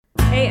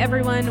Hey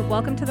everyone,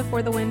 welcome to the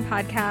For the Win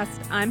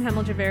podcast. I'm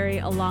Hemel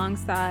Javeri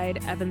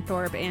alongside Evan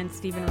Thorpe and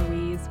Stephen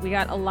Ruiz. We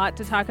got a lot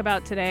to talk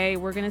about today.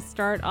 We're going to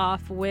start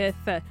off with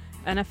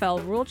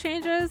NFL rule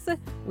changes.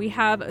 We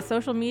have a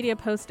social media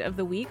post of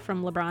the week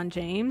from LeBron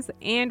James,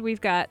 and we've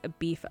got a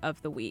beef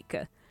of the week.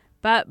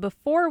 But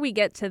before we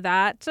get to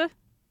that,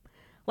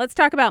 let's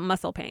talk about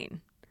muscle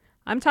pain.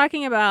 I'm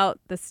talking about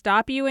the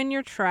stop you in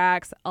your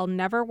tracks, I'll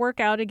never work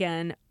out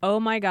again, oh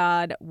my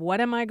God, what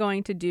am I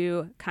going to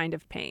do kind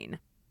of pain.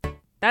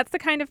 That's the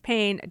kind of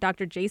pain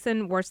Dr.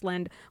 Jason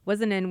Worsland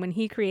wasn't in when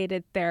he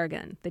created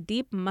Theragun, the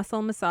deep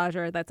muscle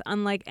massager that's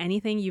unlike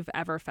anything you've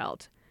ever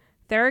felt.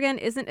 Theragun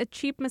isn't a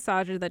cheap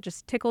massager that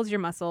just tickles your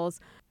muscles.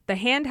 The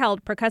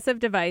handheld percussive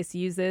device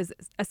uses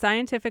a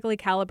scientifically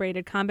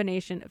calibrated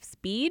combination of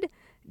speed,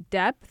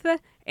 depth,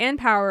 and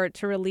power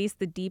to release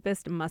the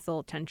deepest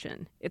muscle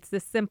tension. It's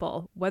this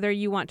simple. Whether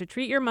you want to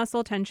treat your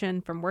muscle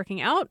tension from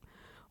working out,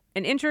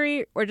 an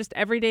injury, or just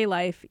everyday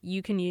life,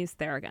 you can use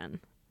Theragun.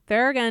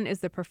 Theragun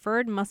is the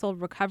preferred muscle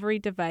recovery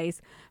device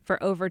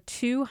for over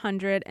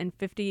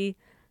 250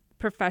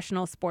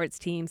 professional sports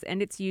teams,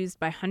 and it's used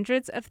by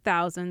hundreds of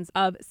thousands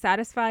of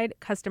satisfied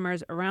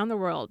customers around the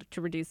world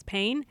to reduce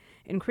pain,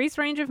 increase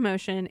range of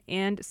motion,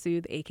 and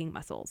soothe aching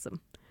muscles.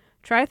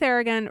 Try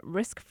Theragun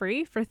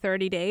risk-free for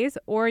 30 days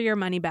or your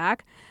money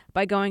back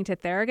by going to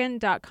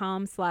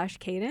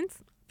theragun.com/cadence.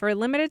 For a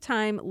limited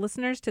time,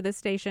 listeners to this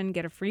station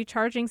get a free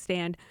charging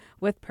stand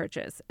with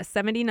purchase, a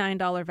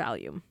 $79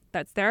 value.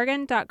 That's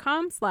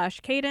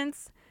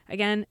theragun.com/cadence.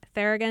 Again,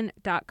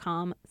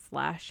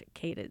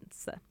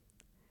 theragun.com/cadence.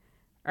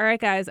 All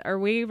right, guys, are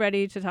we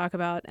ready to talk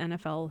about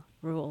NFL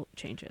rule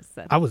changes?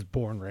 I was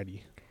born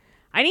ready.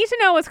 I need to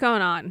know what's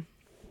going on.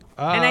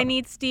 And I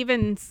need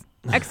Steven's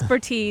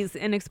expertise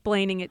in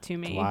explaining it to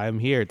me. That's why I'm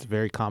here. It's a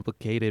very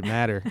complicated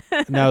matter.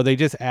 No, they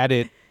just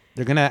added,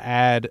 they're going to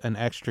add an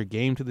extra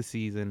game to the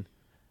season,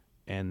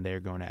 and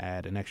they're going to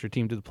add an extra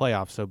team to the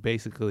playoffs. So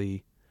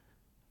basically,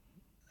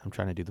 I'm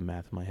trying to do the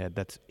math in my head.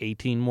 That's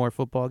 18 more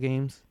football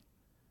games.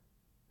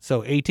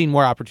 So 18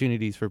 more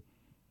opportunities for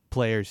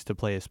players to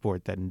play a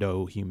sport that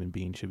no human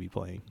being should be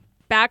playing.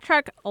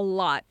 Backtrack a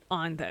lot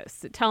on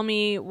this. Tell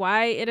me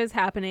why it is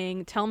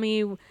happening. Tell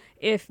me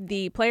if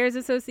the Players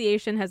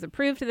Association has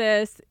approved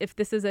this, if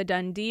this is a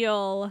done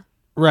deal.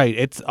 Right.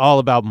 It's all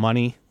about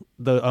money.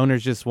 The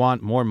owners just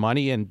want more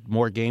money, and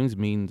more games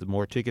means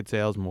more ticket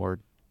sales, more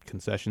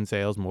concession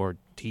sales, more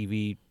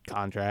TV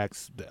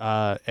contracts.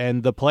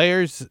 And the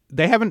players,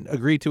 they haven't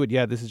agreed to it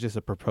yet. This is just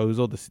a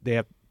proposal.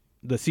 The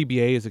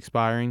CBA is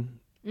expiring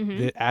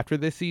after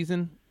this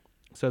season.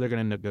 So they're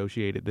going to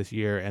negotiate it this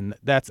year, and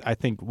that's, I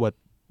think, what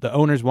the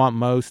owners want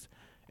most.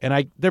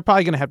 And they're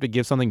probably going to have to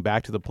give something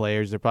back to the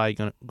players. They're probably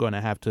going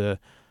to have to,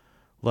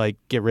 like,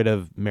 get rid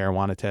of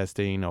marijuana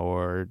testing,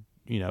 or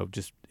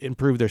just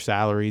improve their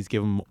salaries,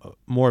 give them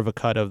more of a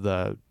cut of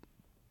the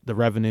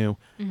revenue.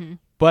 Mm-hmm.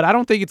 But I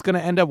don't think it's going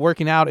to end up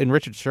working out. And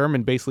Richard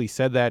Sherman basically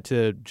said that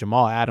to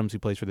Jamal Adams, who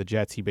plays for the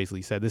Jets. He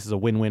basically said this is a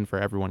win-win for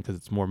everyone because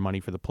it's more money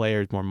for the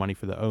players, more money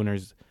for the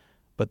owners.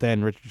 But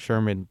then Richard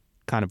Sherman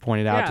kind of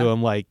pointed out to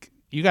him, like,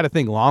 you got to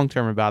think long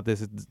term about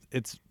this.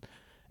 It's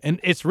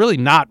really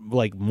not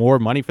like more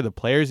money for the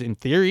players. In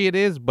theory, it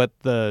is, but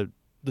the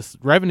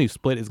revenue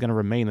split is going to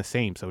remain the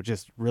same. So it's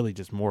just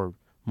more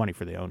money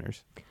for the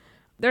owners.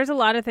 There's a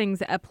lot of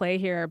things at play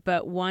here,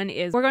 but one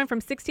is we're going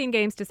from 16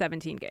 games to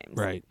 17 games.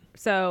 Right.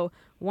 So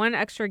one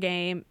extra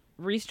game,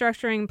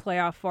 restructuring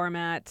playoff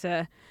format,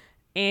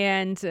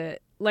 and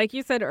like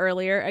you said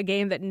earlier, a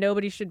game that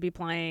nobody should be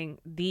playing.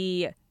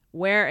 The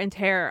wear and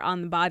tear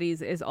on the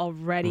bodies is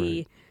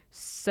already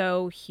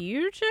so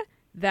huge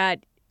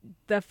that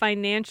the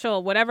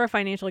whatever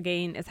financial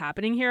gain is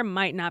happening here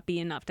might not be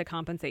enough to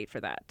compensate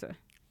for that.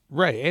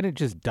 Right, and it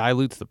just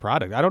dilutes the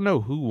product. I don't know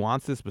who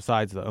wants this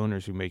besides the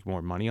owners who make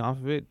more money off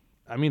of it.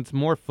 I mean, it's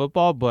more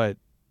football, but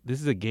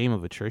this is a game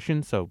of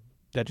attrition, so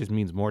that just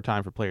means more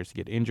time for players to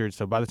get injured.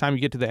 So by the time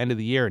you get to the end of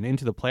the year and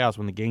into the playoffs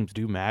when the games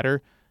do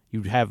matter,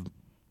 you have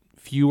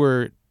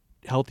fewer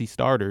healthy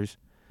starters,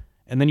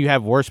 and then you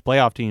have worse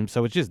playoff teams,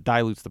 so it just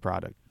dilutes the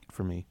product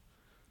for me.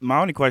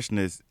 My only question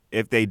is,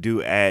 if they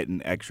do add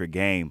an extra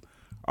game,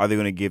 are they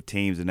going to give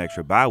teams an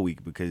extra bye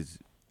week? Because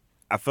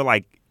I feel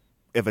like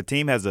if a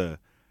team has a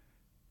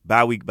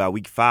bye week by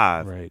week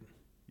 5, right,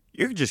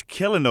 you're just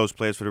killing those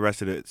players for the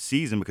rest of the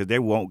season because they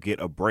won't get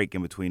a break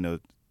in between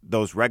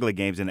those regular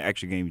games and the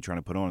extra game you're trying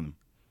to put on them.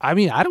 I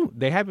mean,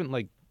 they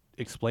haven't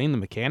explained the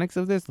mechanics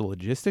of this, the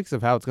logistics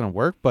of how it's going to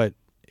work, but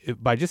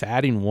by just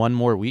adding one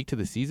more week to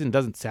the season,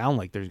 doesn't sound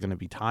like there's going to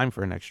be time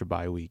for an extra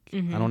bye week.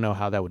 Mm-hmm. I don't know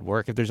how that would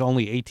work. If there's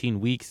only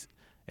 18 weeks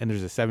and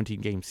there's a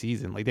 17-game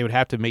season, they would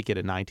have to make it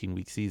a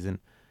 19-week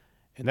season,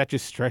 and that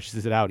just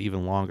stretches it out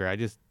even longer. I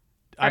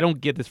don't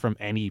get this from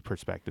any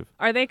perspective.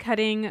 Are they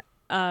cutting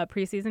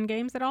preseason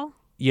games at all?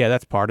 Yeah,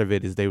 that's part of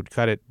it, is they would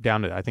cut it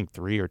down to, I think,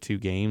 3 or 2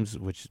 games,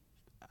 which,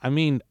 I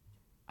mean,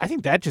 I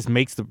think that just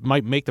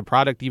might make the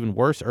product even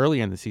worse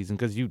early in the season,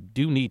 because you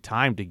do need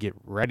time to get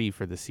ready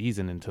for the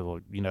season and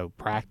to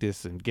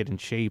practice and get in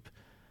shape.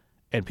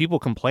 And people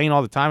complain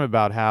all the time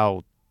about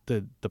how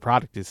the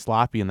product is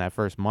sloppy in that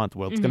first month,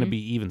 well, it's going to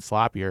be even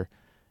sloppier.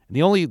 And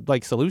the only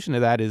solution to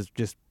that is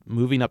just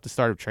moving up the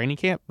start of training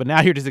camp. But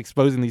now you're just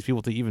exposing these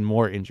people to even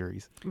more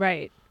injuries.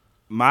 Right.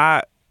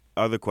 My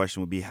other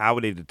question would be, how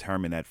would they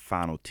determine that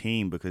final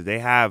team? Because they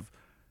have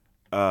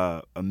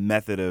a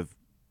method of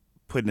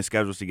putting the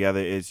schedules together.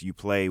 Is you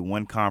play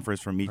one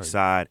conference from each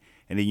side,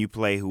 and then you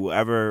play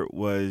whoever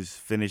was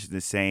finished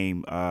the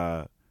same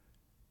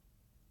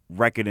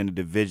record in the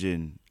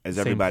division as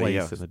everybody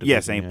else.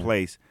 Same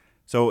place.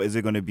 So is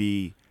it going to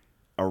be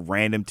a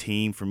random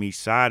team from each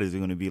side? Is it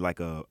going to be like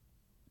a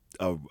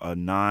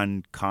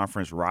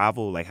non-conference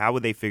rival? Like, how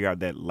would they figure out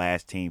that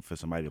last team for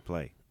somebody to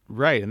play?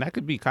 Right, and that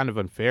could be kind of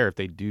unfair if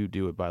they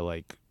do it by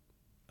like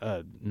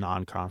a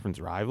non-conference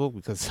rival,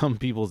 because some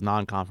people's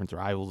non-conference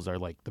rivals are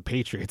like the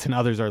Patriots and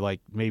others are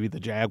like maybe the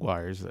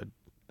Jaguars.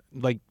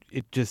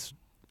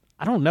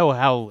 I don't know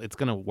how it's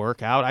going to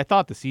work out. I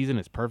thought the season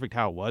is perfect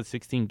how it was,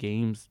 16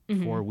 games,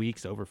 4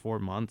 weeks, over 4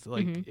 months.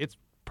 It's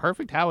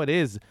perfect how it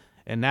is,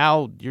 and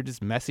now you're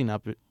just messing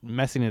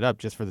it up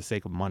just for the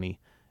sake of money,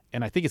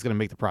 and I think it's going to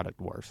make the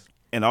product worse.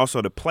 And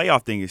also the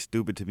playoff thing is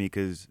stupid to me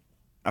because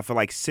I feel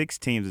like 6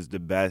 teams is the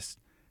best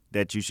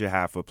that you should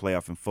have for a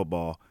playoff in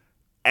football.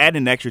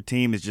 Adding an extra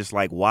team is just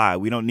like, why?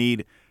 We don't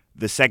need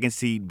the 2nd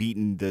seed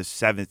beating the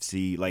 7th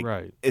seed.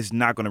 It's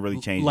not going to really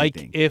change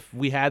anything. Like if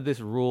we had this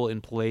rule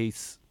in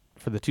place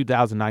for the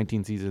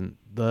 2019 season,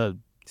 the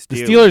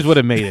Steelers would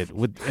have made it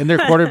and their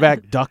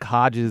quarterback Duck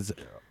Hodges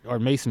or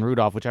Mason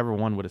Rudolph, whichever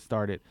one would have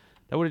started.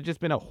 That would have just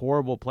been a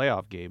horrible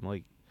playoff game.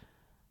 Like,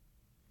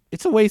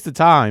 it's a waste of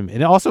time.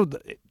 And also,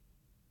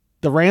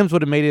 the Rams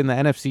would have made it in the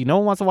NFC. No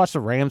one wants to watch the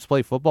Rams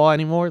play football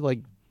anymore.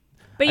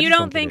 But you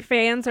don't think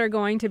fans are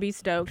going to be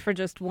stoked for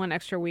just one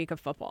extra week of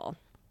football?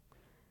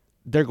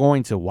 They're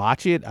going to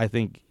watch it. I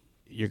think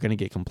you're going to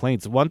get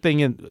complaints. One thing,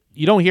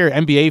 you don't hear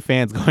NBA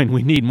fans going,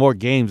 we need more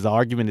games. The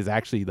argument is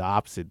actually the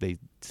opposite. They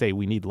say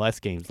we need less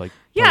games.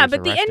 Yeah,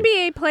 but the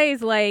NBA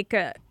plays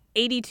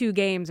 82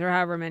 games or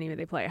however many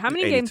they play. How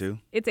many 82. Games?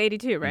 It's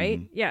 82, right?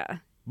 Mm-hmm. Yeah.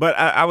 But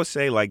I would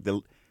say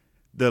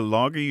the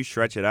longer you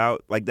stretch it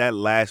out, that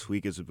last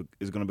week is going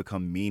to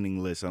become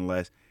meaningless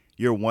unless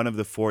you're one of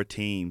the 4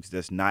 teams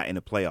that's not in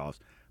the playoffs.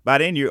 By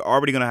then, you're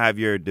already going to have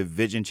your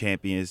division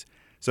champions.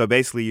 So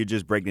basically, you're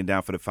just breaking it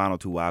down for the final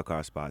 2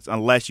 wildcard spots,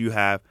 unless you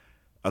have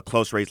a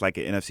close race like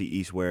an NFC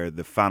East where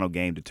the final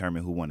game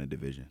determines who won the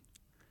division.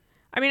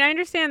 I mean, I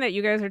understand that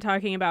you guys are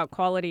talking about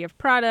quality of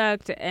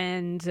product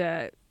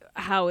and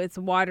how it's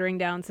watering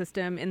down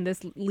system, and this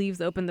leaves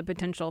open the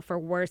potential for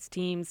worse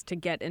teams to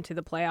get into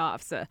the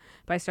playoffs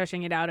by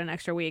stretching it out an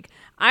extra week.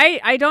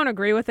 I don't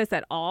agree with this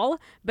at all,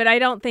 but I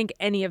don't think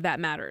any of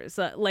that matters.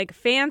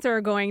 Fans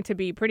are going to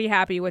be pretty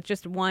happy with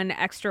just one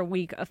extra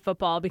week of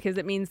football because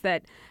it means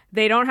that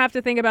they don't have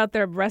to think about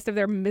the rest of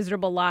their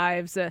miserable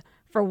lives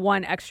for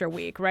one extra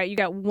week, right? You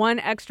got one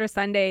extra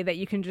Sunday that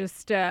you can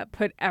just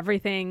put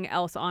everything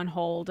else on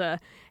hold.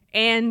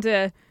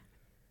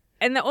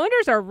 And the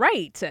owners are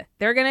right.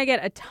 They're going to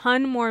get a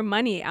ton more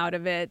money out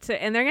of it,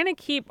 and they're going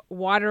to keep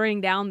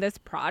watering down this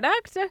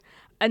product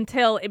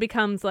until it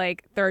becomes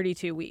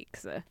 32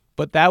 weeks.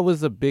 But that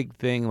was a big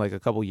thing a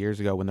couple years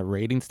ago when the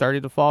ratings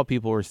started to fall.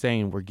 People were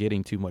saying we're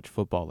getting too much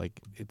football,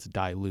 it's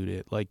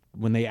diluted.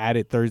 When they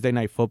added Thursday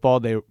Night Football,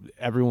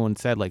 everyone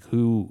said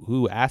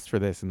who asked for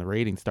this, and the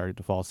ratings started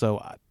to fall.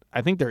 So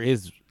I think there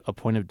is a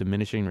point of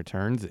diminishing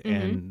returns,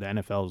 and the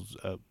NFL's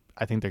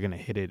I think they're going to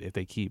hit it if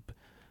they keep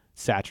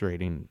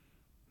saturating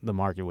the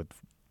market with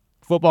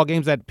football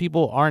games that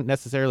people aren't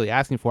necessarily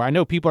asking for. I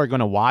know people are going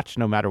to watch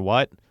no matter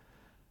what,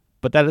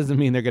 but that doesn't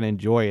mean they're going to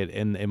enjoy it,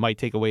 and it might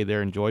take away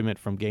their enjoyment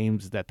from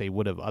games that they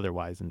would have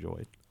otherwise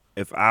enjoyed.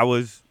 If I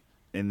was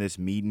in this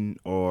meeting,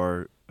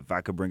 or if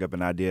I could bring up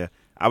an idea,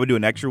 I would do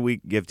an extra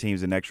week, give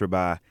teams an extra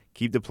bye,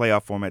 keep the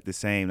playoff format the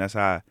same. That's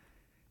how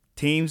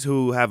teams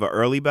who have an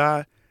early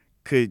bye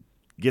could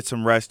get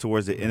some rest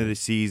towards the end of the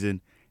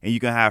season, and you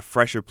can have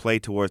fresher play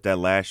towards that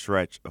last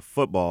stretch of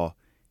football.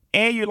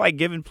 And you're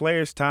giving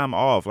players time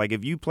off.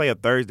 If you play a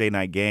Thursday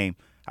night game,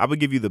 I would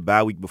give you the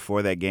bye week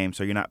before that game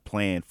so you're not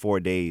playing 4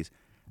 days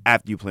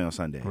after you play on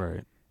Sunday.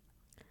 Right.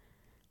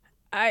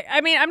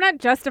 I mean, I'm not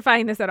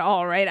justifying this at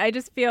all, right? I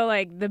just feel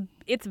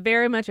it's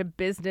very much a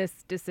business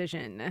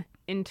decision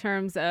in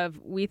terms of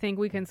we think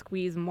we can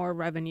squeeze more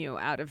revenue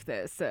out of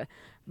this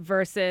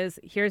versus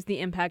here's the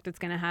impact it's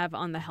going to have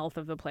on the health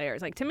of the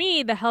players. To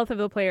me, the health of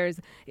the players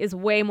is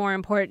way more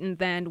important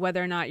than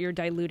whether or not you're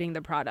diluting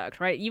the product,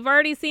 right? You've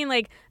already seen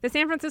the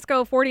San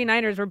Francisco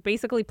 49ers were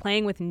basically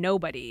playing with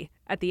nobody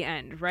at the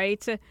end,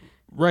 right?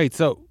 Right.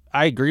 So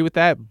I agree with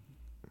that,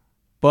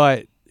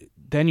 but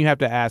then you have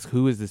to ask,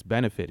 who is this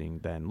benefiting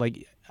then?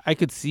 I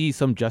could see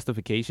some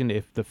justification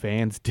if the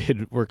fans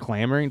were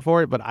clamoring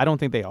for it, but I don't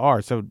think they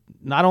are. So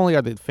not only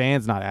are the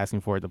fans not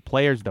asking for it, the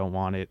players don't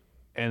want it.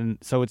 And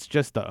so it's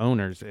just the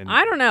owners. And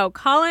I don't know.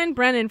 Colin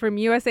Brennan from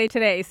USA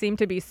Today seemed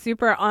to be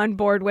super on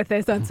board with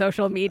this on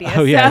social media.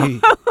 Oh, yeah.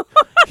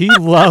 He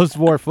loves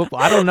more football.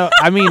 I don't know.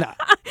 I mean,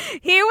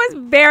 He was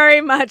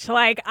very much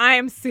like, I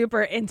am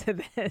super into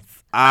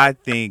this. I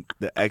think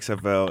the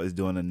XFL is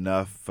doing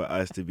enough for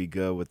us to be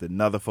good with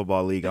another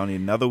football league. I don't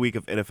need another week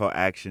of NFL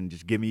action.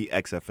 Just give me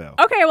XFL.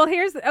 Okay,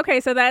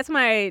 well, so that's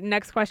my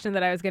next question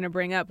that I was going to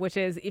bring up, which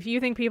is, if you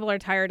think people are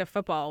tired of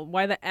football,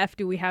 why the F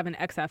do we have an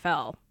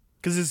XFL?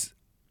 Because it's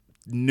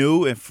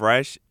new and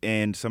fresh,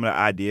 and some of the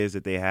ideas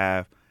that they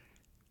have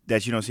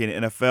that you don't see in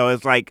the NFL.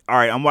 It's like, all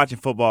right, I'm watching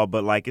football,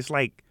 but like it's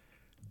like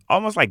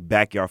almost like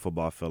backyard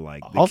football, I feel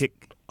like.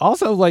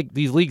 Also, like,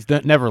 these leagues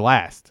never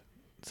last.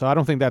 So I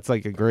don't think that's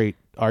like a great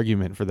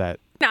argument for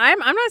that. Now, I'm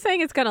not saying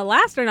it's going to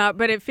last or not,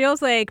 but it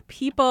feels like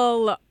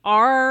people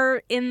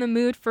are in the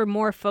mood for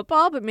more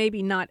football, but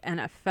maybe not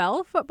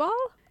NFL football.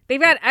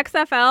 They've got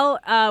XFL.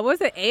 What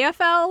was it?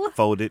 AFL?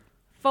 Folded.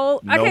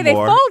 Okay, they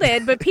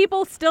folded, but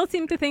people still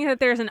seem to think that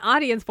there's an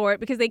audience for it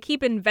because they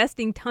keep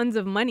investing tons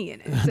of money in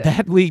it.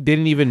 That league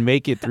didn't even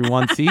make it through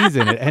one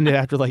season. It ended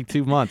after like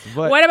 2 months.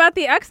 But what about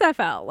the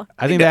XFL?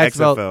 I think the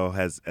XFL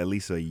has at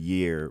least a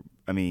year.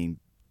 I mean,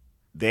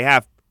 they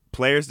have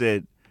players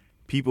that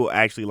people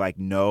actually like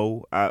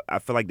know. I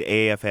feel like the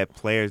AAF had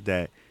players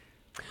that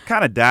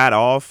kind of died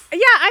off. Yeah,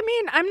 I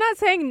mean, I'm not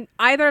saying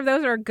either of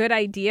those are a good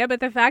idea, but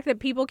the fact that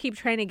people keep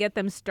trying to get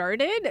them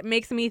started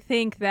makes me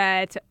think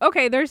that,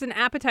 okay, there's an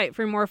appetite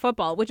for more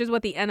football, which is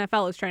what the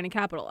NFL is trying to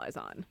capitalize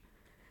on.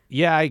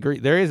 Yeah, I agree.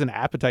 There is an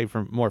appetite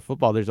for more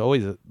football. There's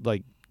always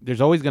going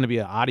to be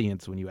an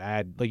audience when you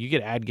you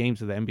could add games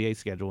to the NBA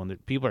schedule,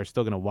 and people are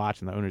still going to watch,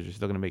 and the owners are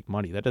still going to make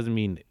money. That doesn't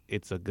mean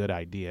it's a good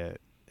idea.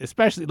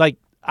 Especially, like,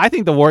 I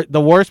think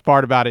the worst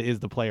part about it is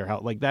the player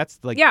health. Like, that's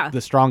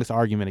the strongest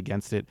argument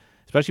against it.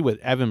 Especially what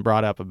Evan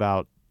brought up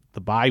about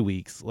the bye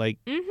weeks. Like,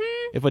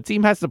 if a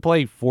team has to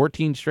play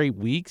 14 straight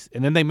weeks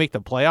and then they make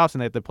the playoffs and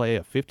they have to play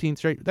a 15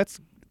 straight, that's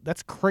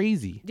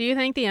crazy. Do you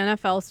think the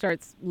NFL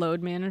starts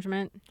load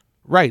management?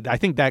 Right. I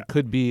think that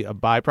could be a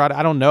byproduct.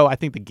 I don't know. I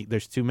think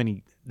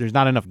there's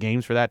not enough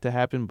games for that to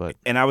happen.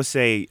 And I would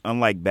say,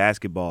 unlike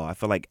basketball, I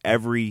feel like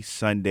every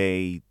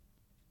Sunday,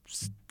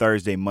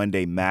 Thursday,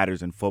 Monday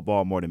matters in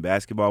football more than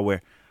basketball,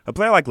 where a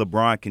player like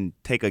LeBron can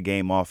take a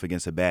game off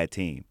against a bad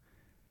team.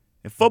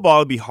 In football,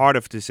 it'd be harder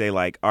to say,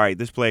 like, all right,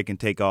 this player can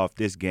take off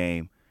this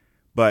game,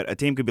 but a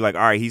team could be like,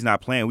 all right, he's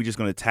not playing. We're just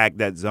going to attack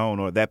that zone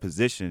or that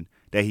position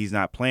that he's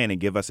not playing and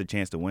give us a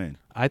chance to win.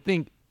 I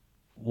think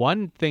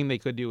one thing they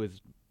could do is,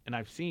 and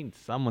I've seen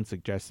someone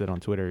suggest it on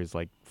Twitter, is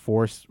like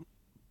force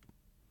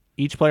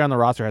each player on the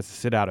roster has to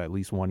sit out at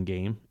least one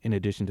game in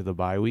addition to the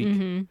bye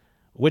week,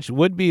 which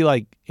would be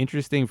like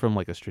interesting from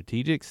like a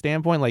strategic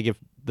standpoint. Like if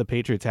the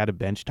Patriots had to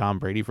bench Tom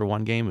Brady for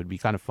one game, it would be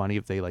kind of funny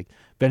if they like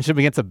benched him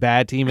against a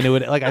bad team, and it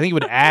would like I think it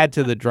would add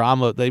to the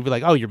drama. They'd be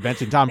like, "Oh, you're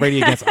benching Tom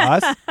Brady against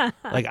us."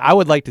 Like I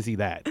would like to see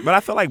that. But I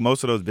feel like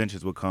most of those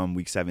benches will come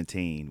week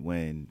 17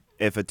 when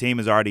if a team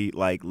is already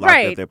like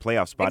locked up their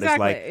playoff spot, it's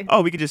like,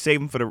 oh, we could just save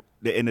them for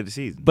the end of the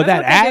season. But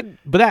that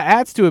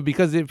adds to it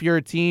because if you're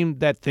a team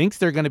that thinks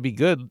they're going to be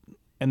good,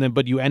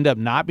 but you end up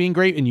not being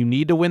great and you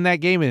need to win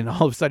that game, and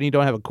all of a sudden you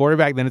don't have a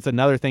quarterback, then it's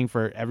another thing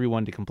for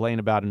everyone to complain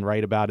about and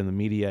write about in the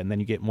media, and then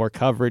you get more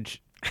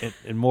coverage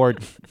and more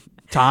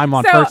time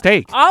on First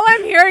Take. All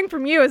I'm hearing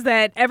from you is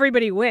that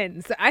everybody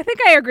wins. I think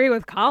I agree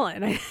with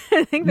Colin. I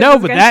think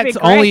but that's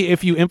only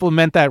if you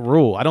implement that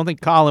rule. I don't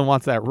think Colin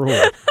wants that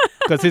rule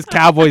because his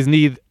Cowboys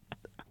need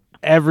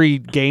every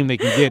game they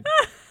can get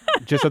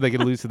just so they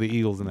can lose to the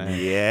Eagles in the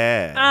end.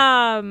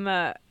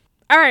 Yeah.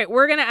 All right,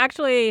 we're going to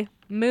actually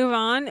move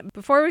on.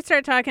 Before we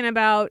start talking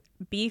about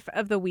beef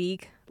of the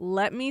week,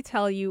 let me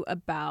tell you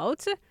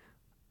about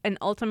an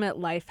ultimate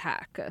life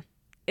hack.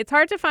 It's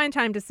hard to find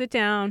time to sit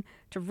down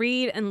to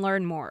read and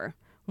learn more.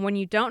 When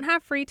you don't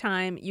have free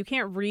time, you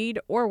can't read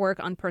or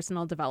work on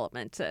personal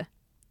development.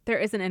 There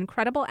is an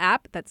incredible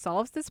app that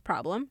solves this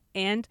problem,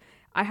 and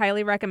I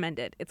highly recommend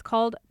it. It's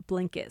called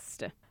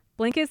Blinkist.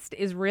 Blinkist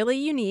is really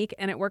unique,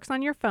 and it works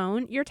on your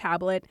phone, your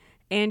tablet,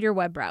 and your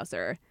web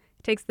browser.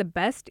 Takes the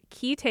best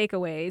key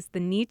takeaways, the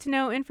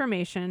need-to-know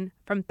information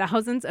from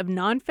thousands of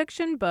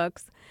nonfiction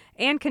books,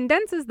 and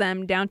condenses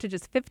them down to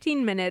just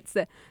 15 minutes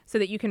so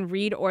that you can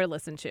read or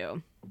listen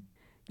to.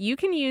 You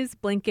can use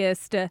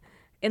Blinkist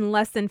in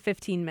less than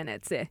 15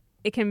 minutes.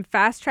 It can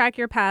fast-track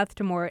your path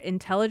to more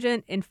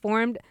intelligent,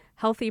 informed,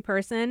 healthy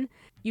person.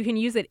 You can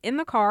use it in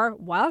the car,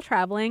 while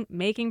traveling,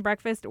 making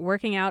breakfast,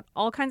 working out,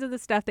 all kinds of the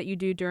stuff that you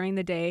do during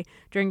the day,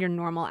 during your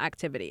normal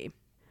activity.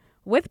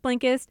 With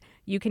Blinkist,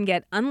 you can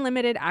get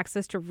unlimited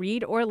access to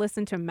read or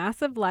listen to a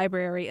massive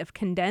library of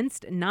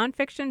condensed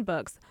nonfiction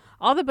books,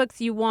 all the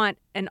books you want,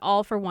 and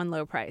all for one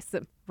low price.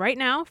 Right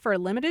now, for a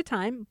limited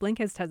time,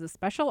 Blinkist has a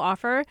special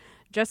offer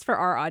just for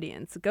our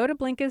audience. Go to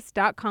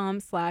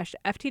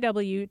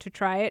Blinkist.com/FTW to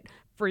try it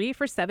free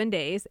for 7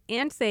 days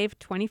and save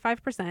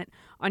 25%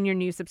 on your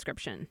new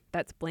subscription.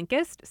 That's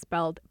Blinkist,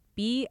 spelled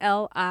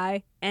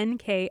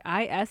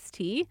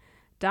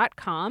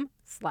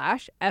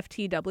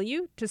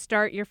BLINKIST.com/FTW to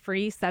start your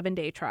free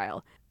 7-day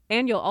trial.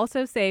 And you'll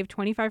also save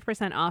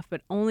 25% off,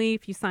 but only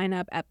if you sign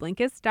up at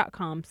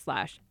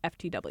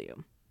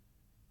Blinkist.com/FTW.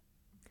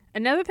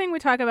 Another thing we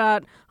talk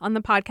about on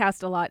the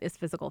podcast a lot is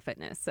physical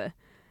fitness.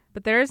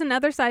 But there is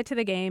another side to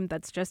the game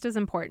that's just as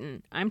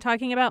important. I'm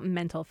talking about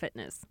mental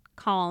fitness.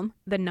 Calm,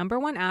 the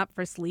 #1 app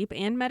for sleep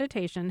and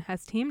meditation,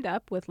 has teamed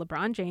up with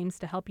LeBron James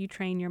to help you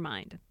train your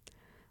mind.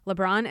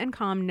 LeBron and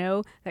Calm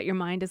know that your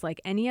mind is like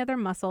any other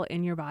muscle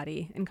in your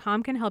body, and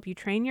Calm can help you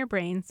train your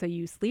brain so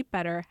you sleep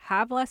better,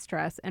 have less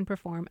stress, and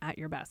perform at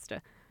your best.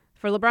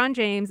 For LeBron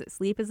James,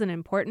 sleep is an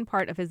important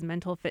part of his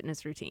mental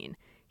fitness routine.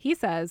 He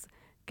says,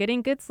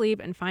 "Getting good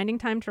sleep and finding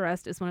time to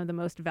rest is one of the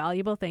most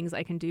valuable things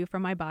I can do for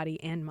my body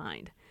and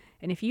mind."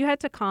 And if you head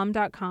to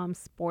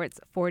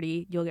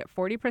calm.com/sports40, you'll get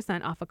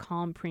 40% off a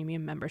Calm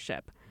premium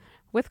membership.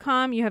 With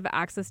Calm, you have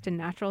access to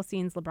natural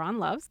scenes LeBron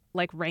loves,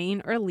 like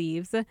rain or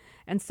leaves,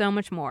 and so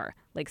much more,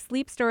 like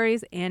sleep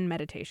stories and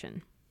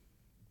meditation.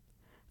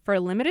 For a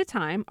limited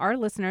time, our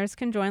listeners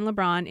can join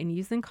LeBron in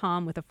using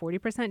Calm with a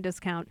 40%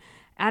 discount.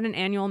 Add an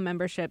annual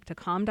membership to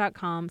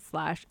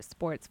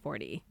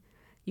calm.com/sports40.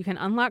 You can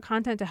unlock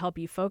content to help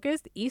you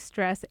focus, ease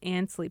stress,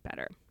 and sleep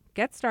better.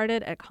 Get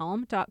started at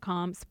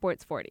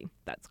calm.com/sports40.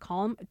 That's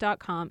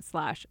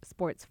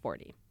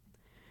calm.com/sports40.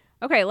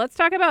 Okay, let's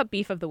talk about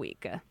beef of the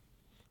week.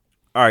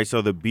 All right,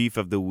 so the beef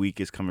of the week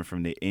is coming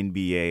from the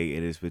NBA.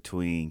 It is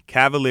between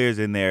Cavaliers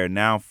and their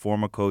now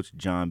former coach,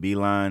 John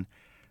Beilein.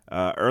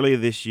 Earlier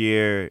this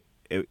year,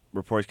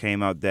 reports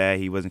came out that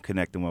he wasn't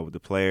connecting well with the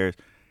players,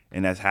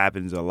 and that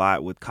happens a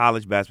lot with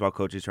college basketball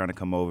coaches trying to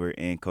come over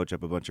and coach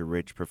up a bunch of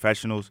rich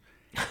professionals.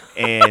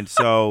 And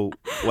so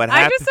what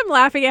happened? I just am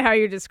laughing at how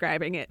you're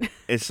describing it.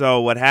 And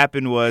so what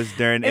happened was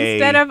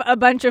instead of a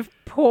bunch of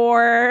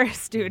poor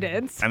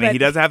students. I mean, he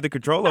doesn't have the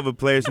control over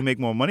players who make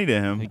more money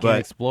than him. He can't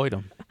exploit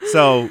them.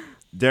 So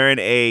during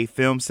a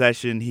film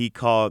session, he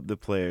called the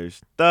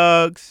players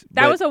thugs.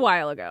 That was a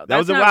while ago. That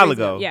was a while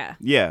ago. Yeah.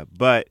 Yeah,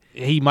 but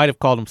he might have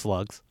called them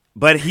slugs.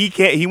 But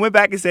he went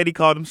back and said he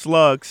called them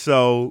slugs.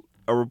 So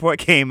a report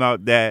came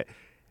out that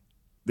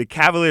the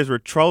Cavaliers were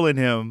trolling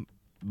him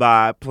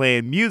by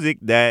playing music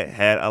that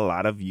had a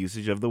lot of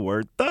usage of the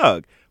word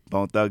thug.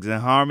 Bone Thugs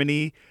and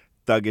Harmony,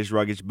 Thuggish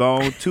Ruggish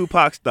Bone,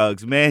 Tupac's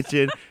Thugs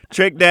Mansion,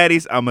 Trick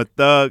Daddy's I'm a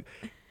Thug.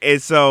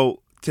 And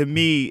so to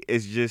me,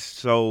 it's just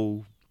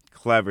so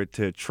clever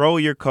to troll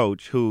your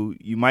coach who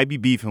you might be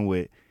beefing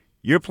with.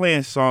 You're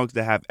playing songs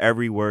that have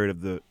every word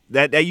of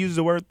that uses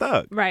the word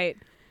thug. Right.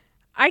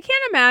 I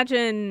can't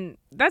imagine.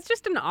 That's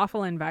just an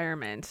awful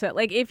environment. So,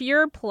 like, if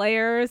your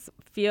players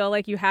feel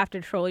like you have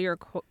to troll your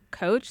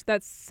coach,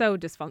 that's so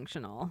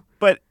dysfunctional.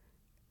 But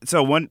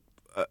so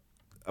a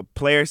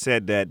player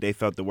said that they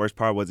felt the worst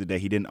part was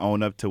that he didn't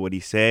own up to what he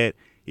said,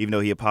 even though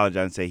he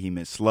apologized and said he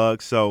meant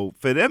slugs. So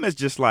for them, it's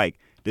just like,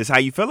 this how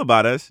you feel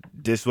about us.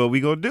 This what we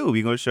gonna do.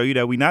 We gonna show you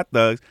that we not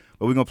thugs,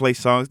 but we gonna play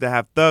songs that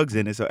have thugs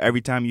in it. So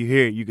every time you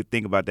hear it, you could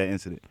think about that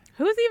incident.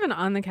 Who's even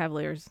on the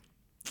Cavaliers?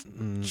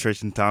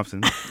 Tristan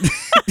Thompson.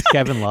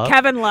 Kevin Love.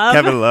 Kevin Love.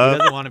 Kevin He Love.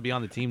 doesn't want to be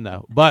on the team,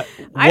 though. But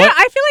I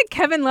feel like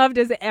Kevin Love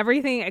does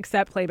everything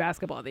except play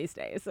basketball these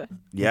days.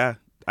 Yeah.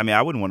 I mean,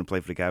 I wouldn't want to play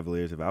for the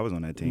Cavaliers if I was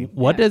on that team.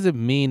 What does it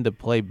mean to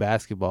play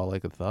basketball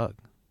like a thug?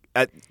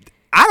 I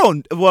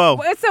don't.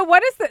 Well, so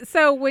what is that?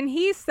 So when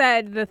he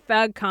said the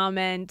thug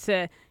comment,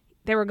 they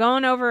were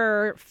going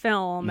over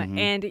film,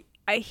 and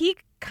he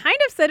kind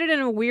of said it in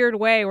a weird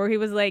way where he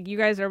was like, "You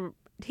guys are."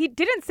 He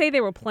didn't say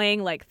they were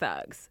playing like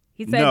thugs.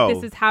 He said, No.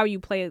 "This is how you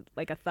play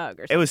like a thug,"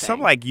 or something. it was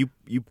something like you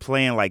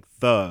playing like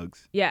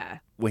thugs yeah.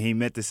 when he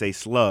meant to say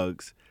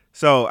slugs.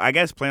 So I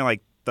guess playing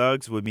like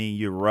thugs would mean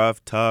you're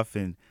rough, tough,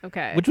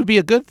 Okay. Which would be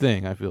a good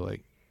thing, I feel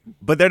like.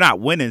 but they're not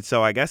winning.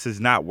 So I guess it's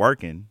not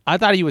working. I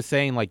thought he was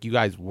saying, like, you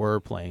guys were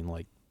playing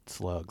like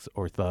slugs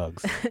or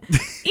thugs.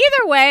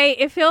 Either way,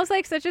 it feels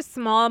like such a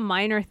small,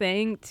 minor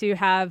thing to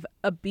have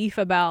a beef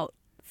about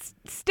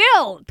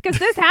still, because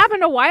this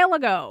happened a while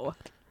ago.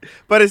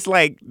 But it's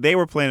like they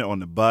were playing it on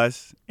the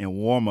bus in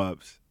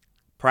warm-ups,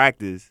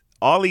 practice,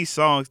 all these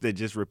songs that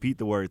just repeat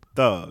the word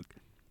thug.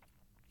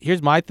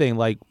 Here's my thing.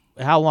 Like,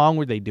 how long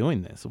were they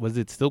doing this? Was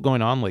it still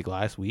going on like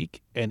last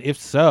week? And if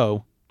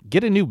so,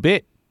 get a new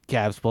bit,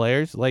 Cavs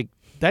players. Like,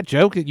 that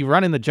joke, you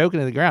running the joke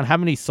into the ground. How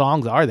many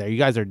songs are there? You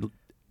guys are...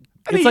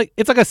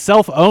 It's like a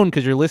self-own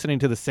because you're listening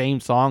to the same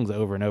songs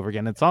over and over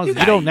again. And songs you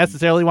don't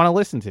necessarily want to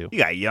listen to. You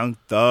got Young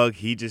Thug.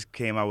 He just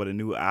came out with a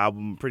new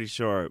album. I'm pretty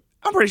sure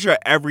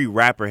every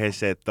rapper has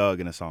said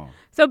thug in a song.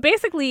 So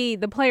basically,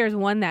 the players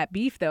won that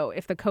beef, though,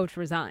 if the coach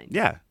resigned.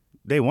 Yeah,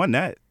 they won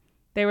that.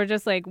 They were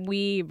just like,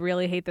 we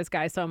really hate this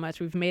guy so much.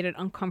 We've made it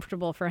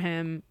uncomfortable for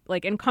him,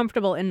 like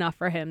uncomfortable enough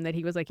for him that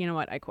he was like, you know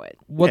what, I quit.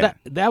 Well, Yeah.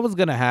 that was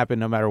going to happen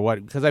no matter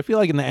what, because I feel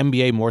like in the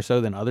NBA more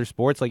so than other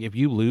sports, like if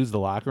you lose the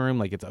locker room,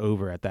 like it's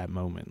over at that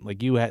moment. Like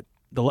the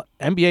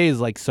NBA is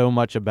like so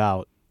much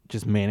about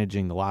just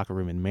managing the locker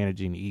room and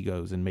managing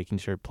egos and making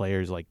sure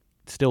players like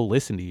still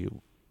listen to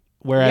you.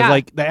 Whereas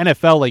like the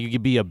NFL, like you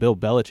could be a Bill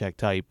Belichick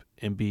type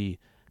and be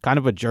kind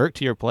of a jerk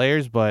to your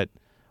players, but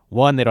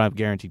one, they don't have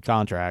guaranteed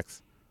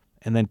contracts.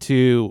 And then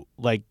two,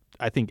 like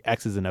I think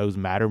X's and O's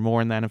matter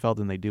more in the NFL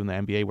than they do in the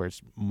NBA, where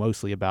it's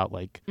mostly about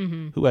like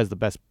who has the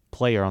best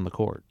player on the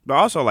court. But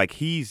also, like,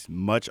 he's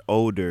much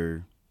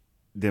older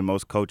than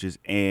most coaches,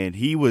 and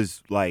he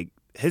was like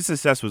his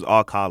success was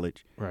all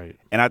college. Right.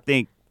 And I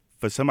think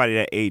for somebody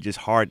that age, it's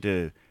hard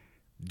to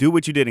do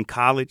what you did in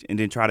college and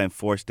then try to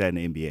enforce that in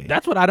the NBA.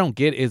 That's what I don't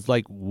get is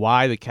like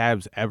why the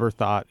Cavs ever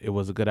thought it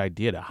was a good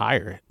idea to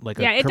hire like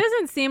it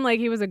doesn't seem like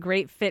he was a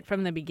great fit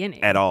from the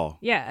beginning. At all.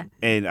 Yeah.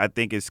 And I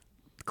think it's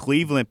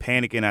Cleveland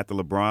panicking after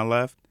LeBron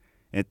left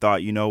and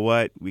thought, you know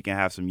what, we can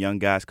have some young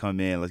guys come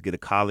in. Let's get a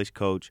college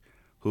coach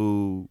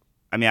who,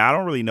 I mean, I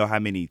don't really know how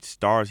many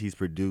stars he's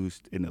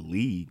produced in the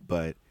league,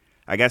 but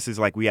I guess it's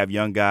like we have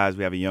young guys,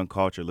 we have a young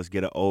culture. Let's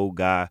get an old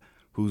guy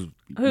who's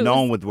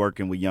known with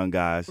working with young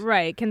guys.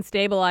 Right, can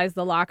stabilize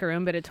the locker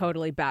room, but it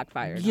totally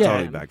backfires. Yeah,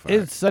 totally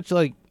backfired. It's such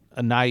like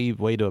a naive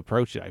way to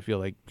approach it, I feel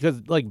like.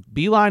 Because like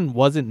Beeline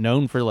wasn't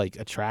known for like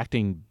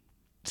attracting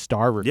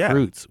star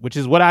recruits, which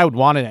is what I would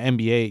want in an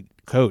NBA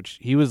coach.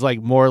 He was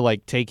like more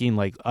like taking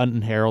like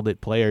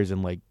unheralded players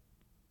and like,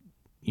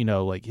 you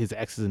know, like his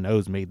X's and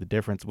O's made the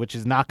difference, which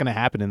is not going to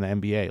happen in the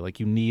NBA. Like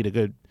you need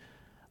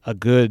a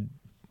good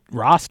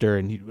roster,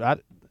 and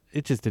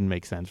it just didn't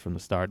make sense from the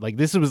start. Like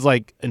this was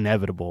like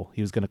inevitable.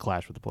 He was going to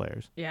clash with the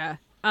players. Yeah.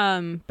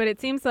 But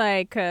it seems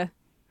like the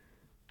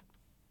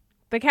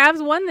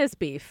Cavs won this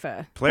beef.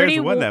 Players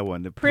won that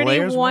one. The pretty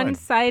players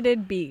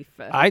one-sided beef.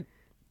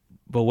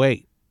 But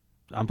wait,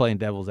 I'm playing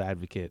devil's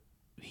advocate.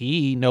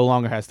 He no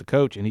longer has to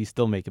coach, and he's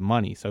still making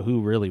money. So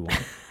who really won?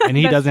 And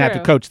he doesn't have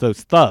to coach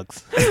those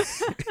thugs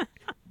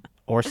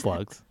or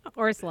slugs.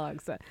 Or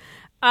slugs.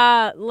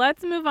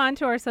 Let's move on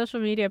to our social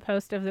media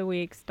post of the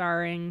week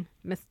starring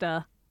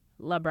Mr.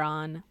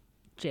 LeBron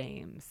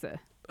James.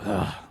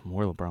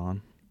 More LeBron.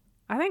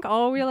 I think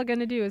all we're going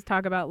to do is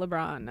talk about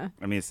LeBron.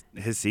 I mean, it's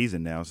his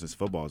season now since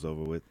football's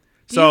over with.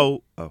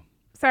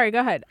 Sorry, go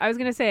ahead. I was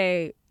going to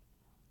say,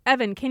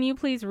 Evan, can you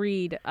please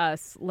read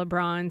us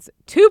LeBron's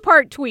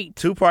two-part tweet?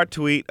 Two-part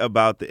tweet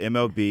about the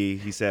MLB.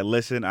 He said,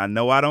 listen, I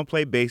know I don't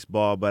play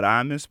baseball, but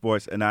I'm in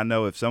sports, and I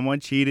know if someone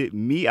cheated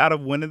me out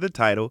of winning the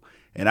title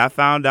and I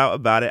found out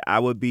about it, I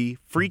would be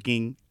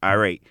freaking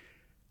irate.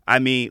 I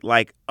mean,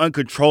 like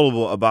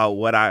uncontrollable about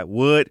what I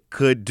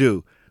could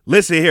do.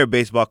 Listen here,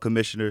 baseball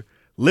commissioner.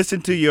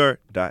 Listen to your ...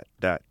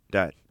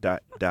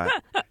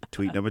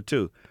 Tweet number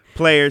 2.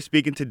 Players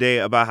speaking today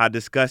about how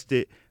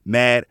disgusted,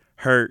 mad,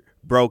 hurt,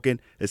 broken,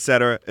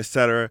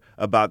 etc.,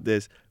 about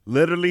this.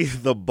 Literally,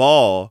 the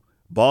ball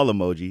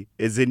emoji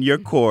is in your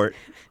court,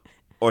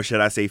 or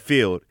should I say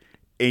field,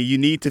 and you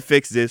need to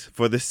fix this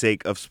for the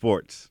sake of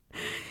sports.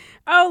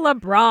 Oh,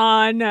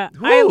 LeBron.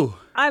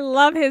 I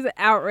love his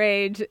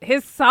outrage,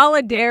 his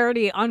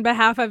solidarity on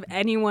behalf of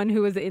anyone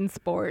who is in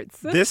sports.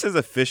 This is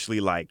officially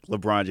like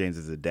LeBron James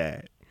is a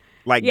dad.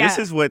 Like, This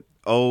is what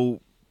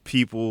old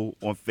people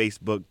on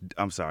Facebook,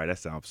 I'm sorry, that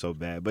sounds so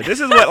bad, but this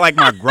is what like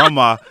my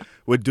grandma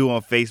would do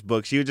on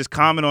Facebook. She would just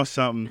comment on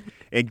something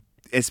and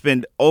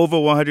spend over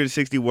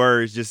 160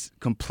 words just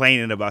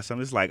complaining about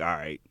something. It's like, all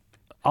right.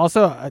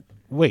 Also,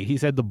 wait, he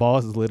said the ball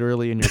is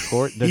literally in your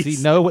court. Does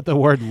he know what the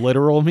word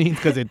literal means?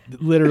 Because it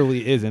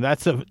literally isn't.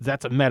 That's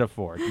a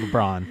metaphor,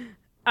 LeBron.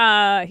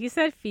 He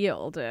said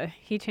field.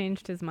 He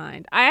changed his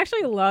mind. I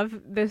actually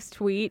love this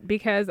tweet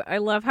because I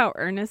love how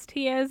earnest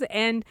he is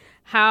and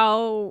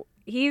how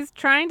he's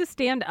trying to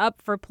stand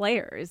up for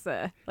players.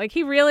 Like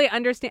he really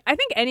understands. I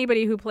think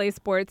anybody who plays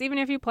sports, even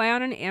if you play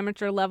on an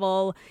amateur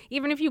level,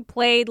 even if you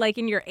played like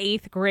in your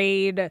 8th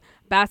grade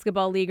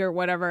basketball league or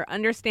whatever,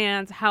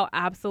 understands how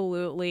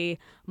absolutely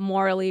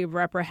morally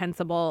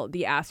reprehensible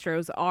the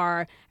Astros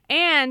are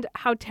and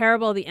how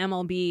terrible the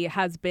MLB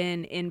has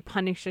been in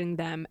punishing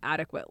them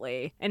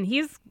adequately. And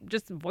he's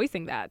just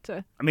voicing that.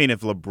 I mean,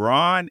 if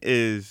LeBron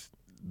is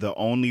the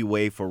only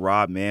way for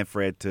Rob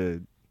Manfred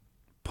to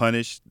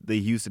punish the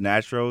Houston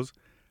Astros,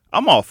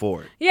 I'm all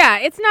for it. Yeah,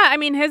 it's not, I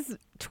mean, his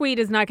tweet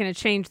is not going to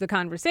change the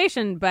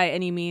conversation by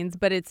any means,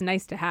 but it's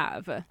nice to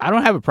have. I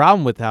don't have a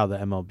problem with how the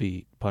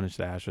MLB punished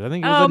the Astros. I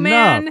think it was enough.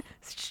 Man.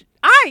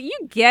 You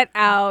get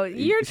out.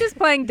 You're just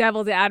playing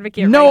devil's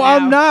advocate No, right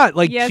now. I'm not.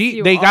 Like, yes,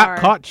 they got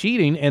caught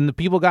cheating, and the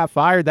people got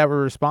fired that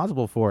were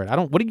responsible for it.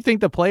 What do you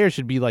think the players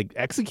should be, like,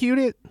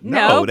 executed?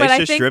 No,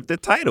 they should strip the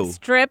title.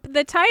 Strip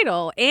the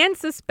title and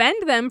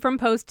suspend them from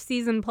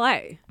postseason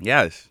play.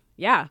 Yes.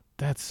 Yeah.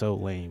 That's so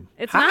lame.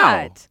 It's How?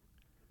 not.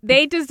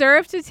 They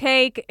deserve to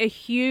take a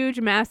huge,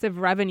 massive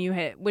revenue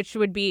hit, which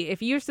would be if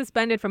you're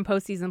suspended from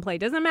postseason play.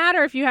 Doesn't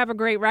matter if you have a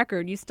great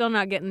record. You're still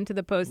not getting to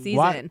the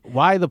postseason.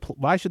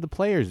 Why should the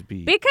players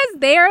be? Because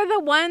they're the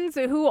ones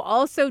who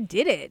also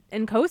did it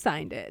and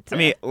co-signed it. I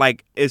mean,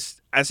 like,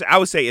 I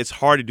would say it's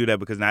hard to do that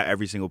because not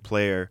every single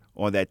player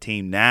on that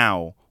team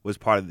now was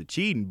part of the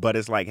cheating. But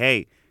it's like,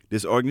 hey,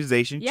 this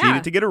organization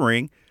cheated to get a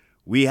ring.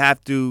 We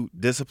have to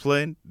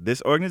discipline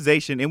this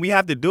organization, and we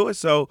have to do it.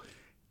 So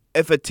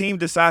if a team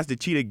decides to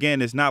cheat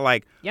again, it's not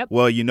like,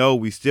 well,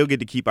 we still get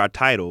to keep our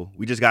title.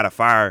 We just got to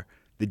fire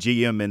the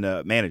GM and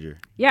the manager.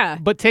 Yeah.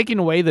 But taking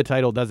away the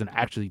title doesn't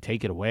actually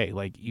take it away.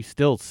 Like, you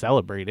still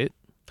celebrate it.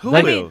 Who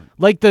will?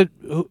 Like,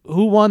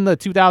 who won the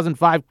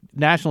 2005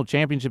 national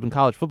championship in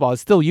college football?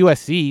 It's still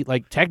USC.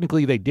 Like,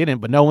 technically they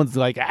didn't, but no one's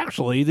like,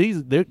 actually,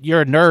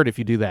 you're a nerd if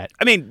you do that.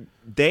 I mean,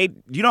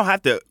 you don't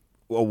have to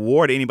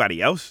award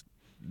anybody else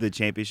the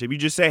championship. You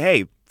just say,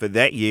 hey, for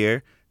that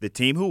year, the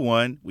team who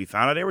won, we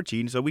found out they were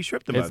cheating, so we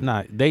stripped them of it. It's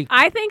not.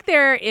 I think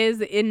there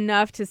is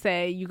enough to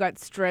say you got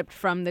stripped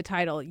from the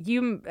title.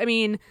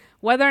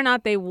 Whether or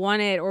not they won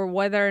it or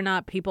whether or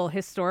not people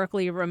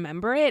historically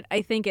remember it,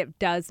 I think it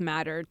does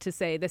matter to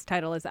say this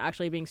title is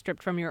actually being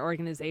stripped from your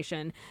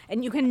organization,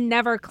 and you can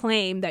never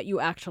claim that you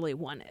actually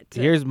won it.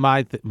 Here's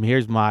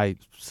my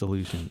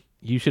solution.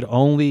 You should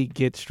only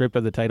get stripped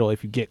of the title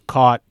if you get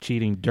caught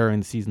cheating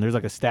during the season. There's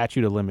like a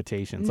statute of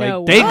limitations.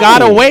 No they way.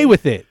 got away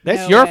with it.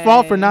 That's No your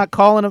fault for way. not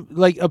calling them.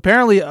 Like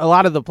apparently a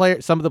lot of the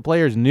players, some of the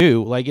players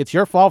knew. Like it's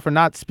your fault for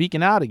not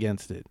speaking out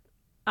against it.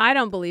 I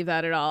don't believe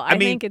that at all. I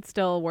think it's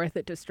still worth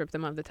it to strip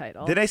them of the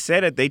title. Did they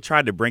say that they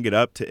tried to bring it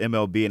up to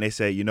MLB and they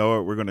said, you know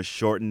what, we're going to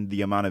shorten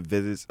the amount of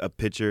visits a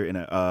pitcher and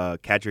a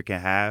catcher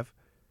can have?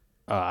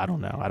 I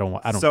don't know. I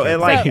don't. So care it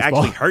about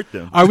baseball. actually hurt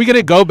them. Are we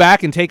gonna go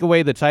back and take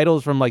away the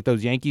titles from like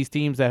those Yankees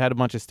teams that had a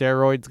bunch of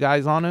steroids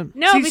guys on it?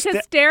 No, See, because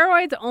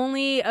steroids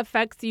only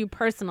affects you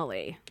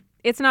personally.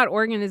 It's not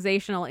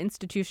organizational,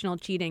 institutional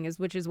cheating,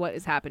 which is what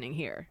is happening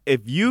here.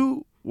 If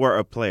you were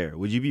a player,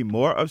 would you be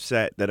more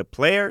upset that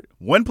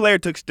one player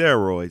took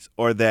steroids,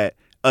 or that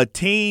a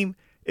team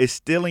is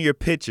stealing your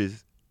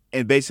pitches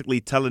and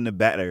basically telling the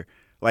batter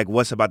like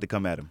what's about to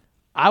come at him?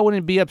 I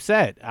wouldn't be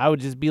upset. I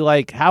would just be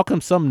like, how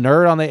come some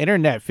nerd on the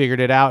internet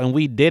figured it out and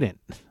we didn't?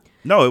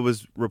 No, it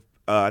was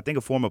I think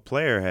a former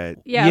player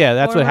had. Yeah,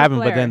 that's what former happened.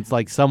 player. But then it's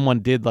like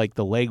someone did like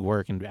the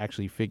legwork and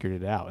actually figured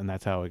it out, and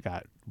that's how it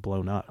got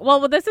blown up.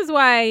 Well, this is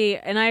why,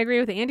 and I agree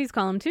with Andy's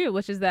column too,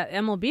 which is that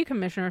MLB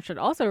commissioner should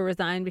also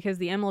resign because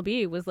the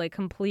MLB was like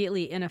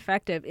completely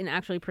ineffective in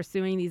actually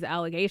pursuing these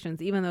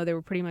allegations, even though they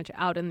were pretty much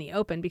out in the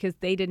open because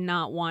they did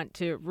not want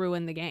to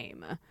ruin the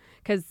game.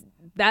 Because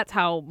that's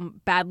how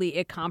badly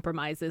it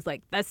compromises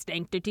like the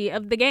sanctity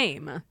of the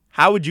game.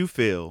 How would you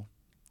feel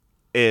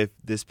if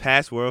this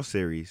past World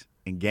Series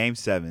in Game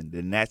 7,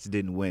 the Nats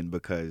didn't win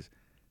because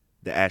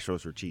the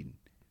Astros were cheating?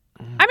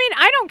 I mean,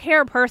 I don't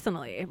care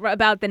personally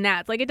about the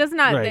Nats. Like, it does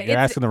not. Right, you're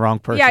asking the wrong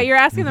person. Yeah, you're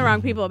asking the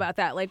wrong people about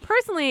that. Like,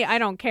 personally, I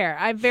don't care.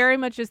 I very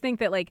much just think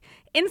that, like,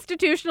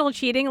 institutional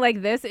cheating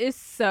like this is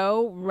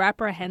so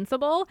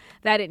reprehensible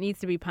that it needs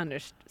to be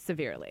punished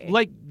severely.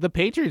 Like the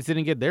Patriots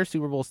didn't get their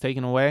Super Bowls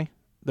taken away.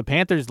 The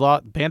Panthers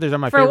lost. Panthers are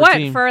my For favorite what?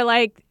 team. For,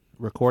 like,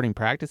 Recording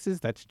practices?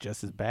 That's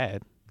just as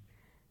bad.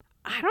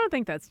 I don't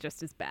think that's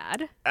just as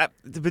bad.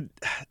 But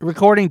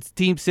Recording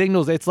team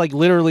signals, it's like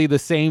literally the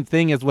same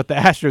thing as what the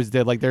Astros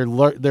did. Like they're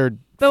But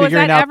was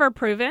figuring that out. ever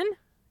proven?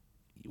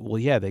 Well,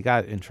 yeah, they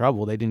got in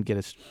trouble. They didn't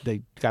get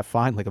they got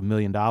fined like $1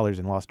 million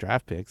and lost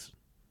draft picks.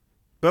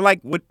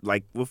 like with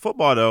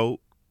football though,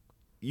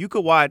 you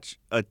could watch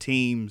a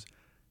team's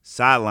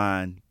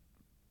sideline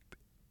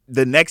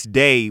the next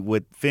day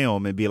with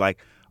film and be like,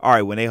 all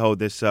right, when they hold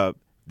this up,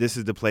 this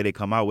is the play they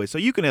come out with. So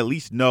you can at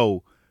least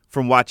know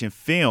from watching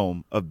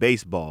film of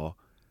baseball.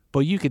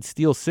 But you could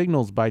steal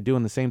signals by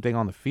doing the same thing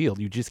on the field.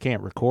 You just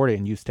can't record it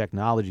and use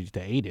technology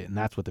to aid it, and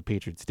that's what the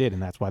Patriots did, and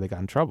that's why they got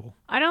in trouble.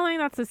 I don't think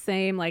that's the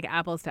same, like,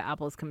 apples to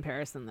apples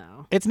comparison,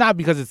 though. It's not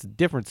because it's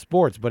different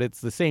sports, but it's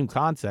the same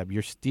concept.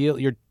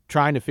 You're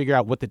trying to figure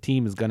out what the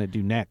team is going to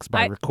do next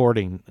by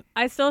recording.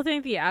 I still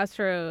think the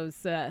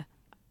Astros,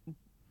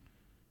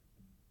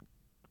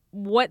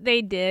 what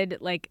they did,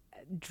 like,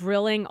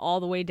 drilling all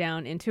the way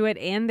down into it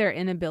and their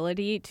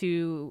inability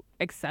to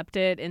accept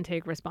it and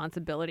take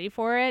responsibility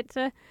for it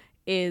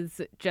is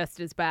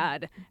just as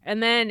bad.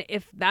 And then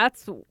if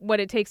that's what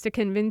it takes to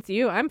convince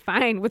you, I'm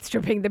fine with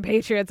stripping the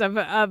Patriots of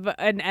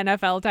an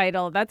NFL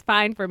title. That's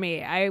fine for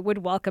me. I would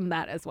welcome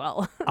that as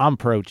well. I'm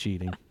pro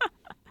cheating.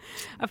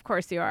 Of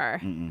course you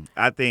are.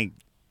 I think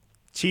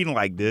cheating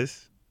like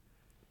this,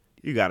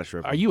 you got to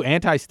strip. Are you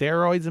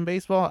anti-steroids in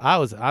baseball?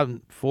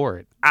 I'm for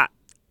it.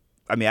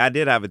 I mean, I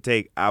did have a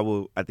take. I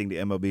think the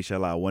MLB should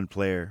allow one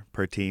player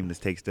per team to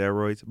take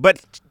steroids.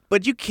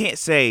 But you can't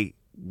say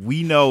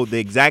we know the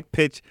exact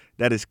pitch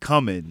that is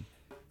coming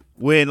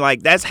when,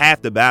 like, that's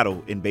half the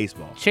battle in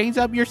baseball. Change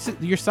up your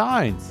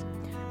signs.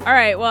 All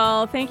right.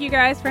 Well, thank you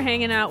guys for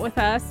hanging out with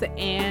us,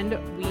 and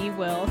we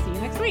will see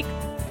you next week.